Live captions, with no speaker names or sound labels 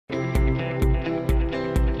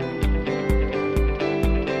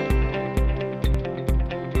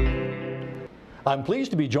I'm pleased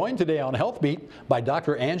to be joined today on Health Beat by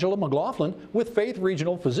Dr. Angela McLaughlin with Faith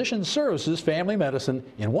Regional Physician Services Family Medicine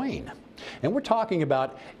in Wayne. And we're talking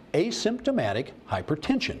about asymptomatic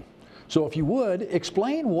hypertension. So if you would,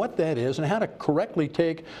 explain what that is and how to correctly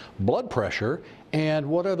take blood pressure and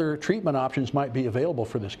what other treatment options might be available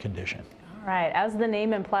for this condition. All right, as the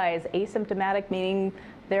name implies, asymptomatic meaning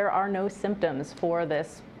there are no symptoms for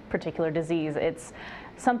this particular disease. It's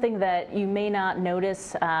something that you may not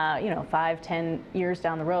notice, 5, 10 years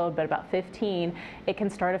down the road, but about 15, it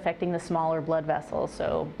can start affecting the smaller blood vessels.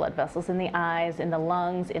 So blood vessels in the eyes, in the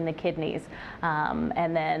lungs, in the kidneys,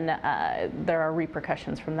 and then there are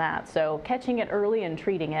repercussions from that. So catching it early and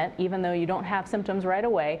treating it, even though you don't have symptoms right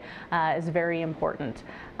away, is very important.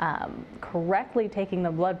 Correctly taking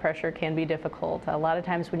the blood pressure can be difficult. A lot of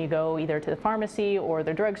times when you go either to the pharmacy or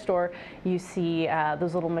the drugstore, you see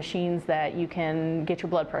those little machines that you can get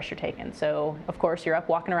your blood pressure taken. So of course you're up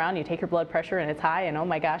walking around, you take your blood pressure and it's high and oh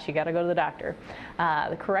my gosh, you got to go to the doctor.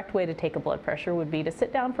 The correct way to take a blood pressure would be to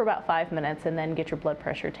sit down for about 5 minutes and then get your blood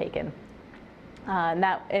pressure taken.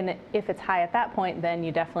 And if it's high at that point, then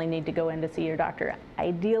you definitely need to go in to see your doctor.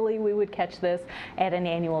 Ideally, we would catch this at an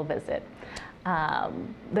annual visit.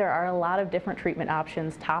 There are a lot of different treatment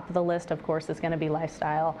options. Top of the list, of course, is going to be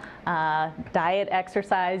lifestyle. Diet,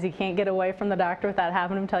 exercise, you can't get away from the doctor without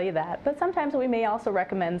having them tell you that. But sometimes we may also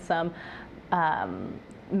recommend some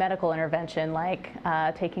medical intervention, like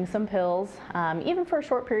taking some pills, even for a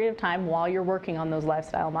short period of time while you're working on those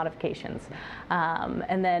lifestyle modifications.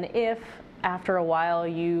 And then if after a while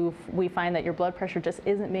we find that your blood pressure just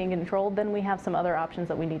isn't being controlled, then we have some other options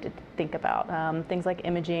that we need to think about, things like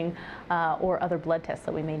imaging or other blood tests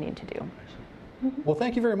that we may need to do. Well,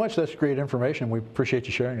 thank you very much. That's great information. We appreciate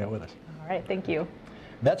you sharing it with us. All right, thank you.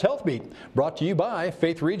 That's Health Beat, brought to you by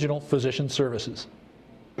Faith Regional Physician Services.